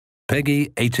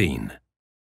Peggy 18.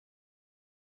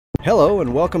 Hello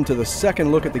and welcome to the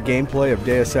second look at the gameplay of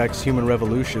Deus Ex Human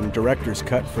Revolution Director's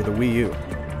Cut for the Wii U.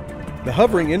 The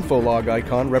hovering info log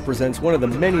icon represents one of the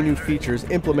many new features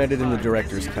implemented in the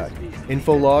Director's Cut.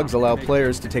 Info logs allow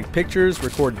players to take pictures,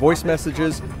 record voice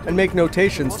messages, and make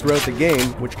notations throughout the game,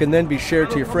 which can then be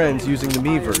shared to your friends using the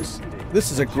Miiverse. This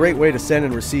is a great way to send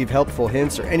and receive helpful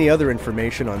hints or any other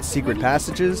information on secret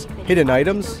passages, hidden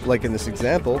items, like in this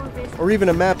example, or even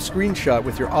a map screenshot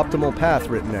with your optimal path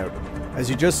written out. As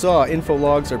you just saw, info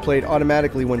logs are played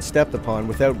automatically when stepped upon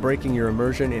without breaking your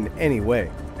immersion in any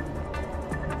way.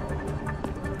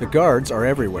 The guards are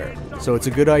everywhere, so it's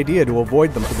a good idea to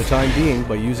avoid them for the time being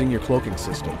by using your cloaking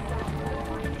system.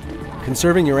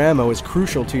 Conserving your ammo is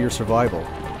crucial to your survival,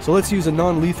 so let's use a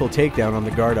non-lethal takedown on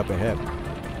the guard up ahead.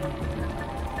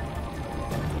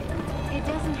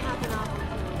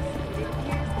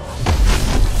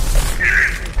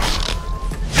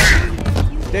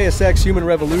 Deus Ex Human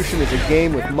Revolution is a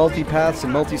game with multi-paths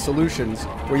and multi-solutions,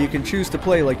 where you can choose to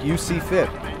play like you see fit.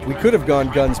 We could have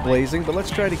gone guns blazing, but let's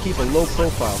try to keep a low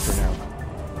profile for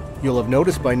now. You'll have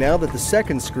noticed by now that the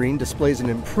second screen displays an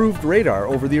improved radar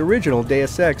over the original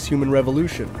Deus Ex Human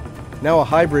Revolution. Now a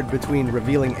hybrid between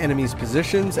revealing enemies'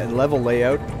 positions and level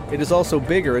layout, it is also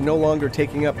bigger and no longer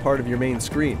taking up part of your main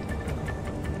screen.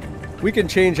 We can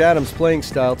change Adam's playing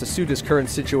style to suit his current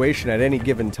situation at any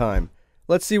given time.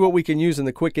 Let's see what we can use in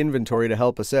the quick inventory to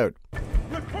help us out.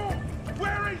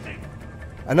 Where is he?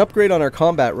 An upgrade on our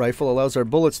combat rifle allows our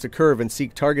bullets to curve and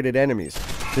seek targeted enemies.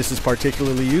 This is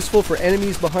particularly useful for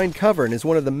enemies behind cover and is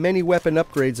one of the many weapon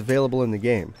upgrades available in the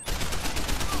game.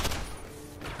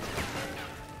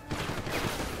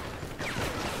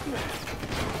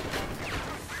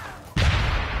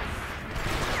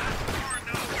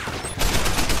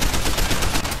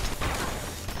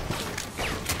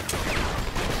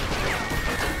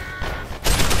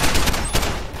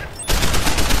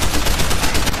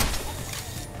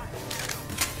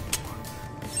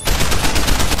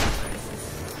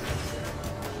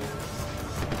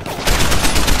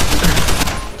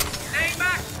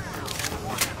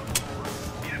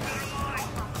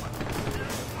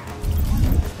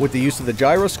 With the use of the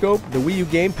gyroscope, the Wii U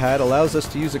gamepad allows us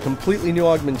to use a completely new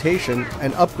augmentation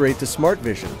and upgrade to Smart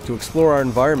Vision to explore our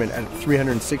environment at a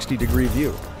 360-degree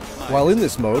view. While in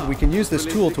this mode, we can use this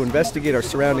tool to investigate our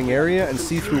surrounding area and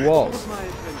see through walls.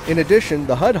 In addition,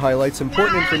 the HUD highlights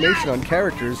important information on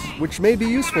characters which may be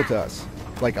useful to us,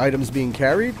 like items being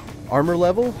carried, armor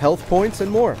level, health points, and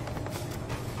more.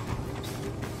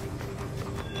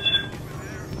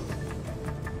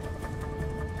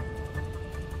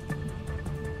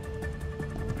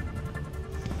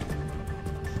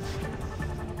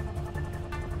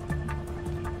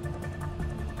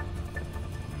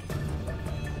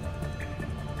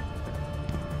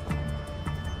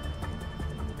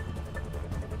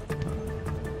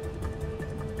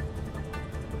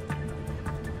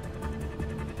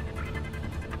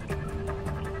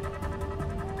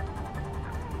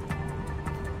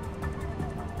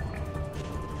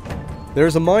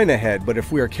 There's a mine ahead, but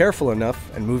if we are careful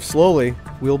enough and move slowly,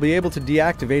 we'll be able to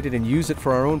deactivate it and use it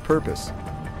for our own purpose.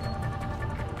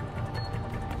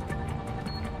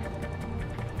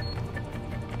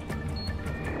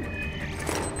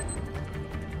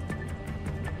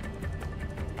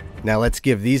 Now let's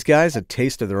give these guys a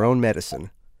taste of their own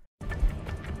medicine.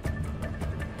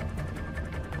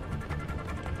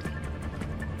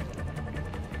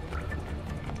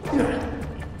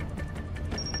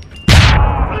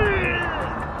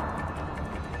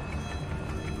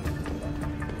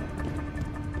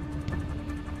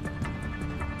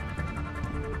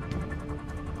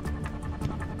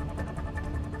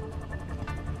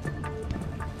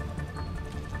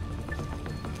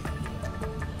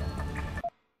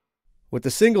 With the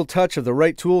single touch of the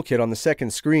right toolkit on the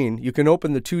second screen, you can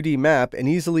open the 2D map and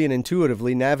easily and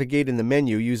intuitively navigate in the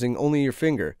menu using only your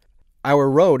finger. Our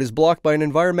road is blocked by an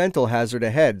environmental hazard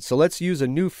ahead, so let's use a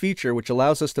new feature which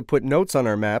allows us to put notes on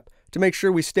our map to make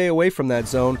sure we stay away from that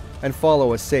zone and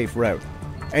follow a safe route.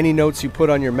 Any notes you put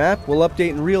on your map will update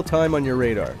in real time on your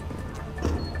radar.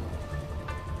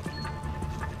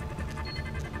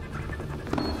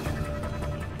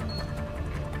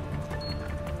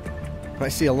 I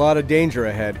see a lot of danger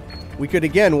ahead. We could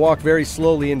again walk very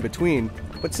slowly in between,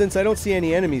 but since I don't see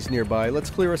any enemies nearby, let's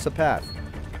clear us a path.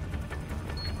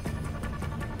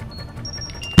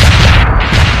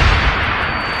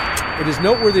 It is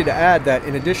noteworthy to add that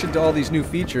in addition to all these new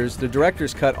features, the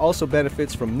Director's Cut also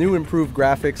benefits from new improved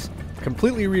graphics,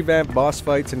 completely revamped boss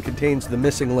fights, and contains The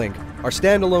Missing Link, our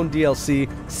standalone DLC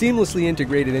seamlessly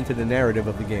integrated into the narrative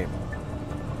of the game.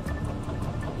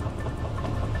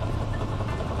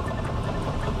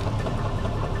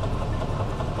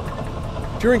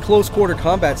 During close-quarter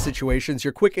combat situations,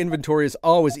 your quick inventory is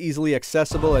always easily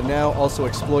accessible and now also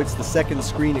exploits the second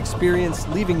screen experience,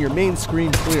 leaving your main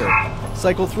screen clear.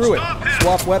 Cycle through it,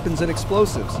 swap weapons and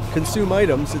explosives, consume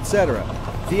items, etc.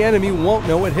 The enemy won't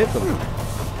know what hit them.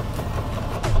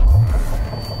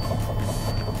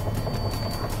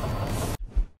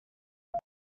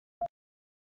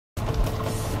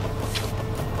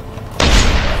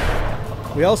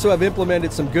 We also have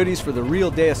implemented some goodies for the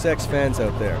real Deus Ex fans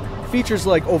out there. Features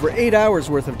like over 8 hours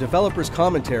worth of developers'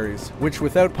 commentaries, which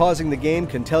without pausing the game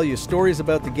can tell you stories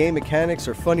about the game mechanics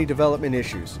or funny development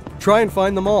issues. Try and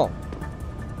find them all.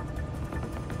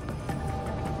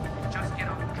 Just get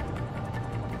on.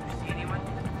 You see anyone?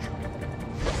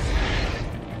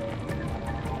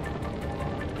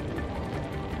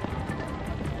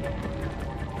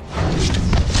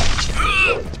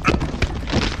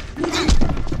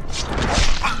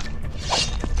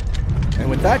 And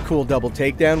with that cool double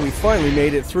takedown, we finally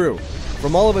made it through.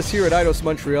 From all of us here at Eidos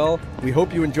Montreal, we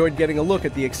hope you enjoyed getting a look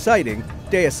at the exciting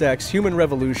Deus Ex Human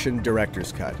Revolution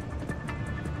Director's Cut.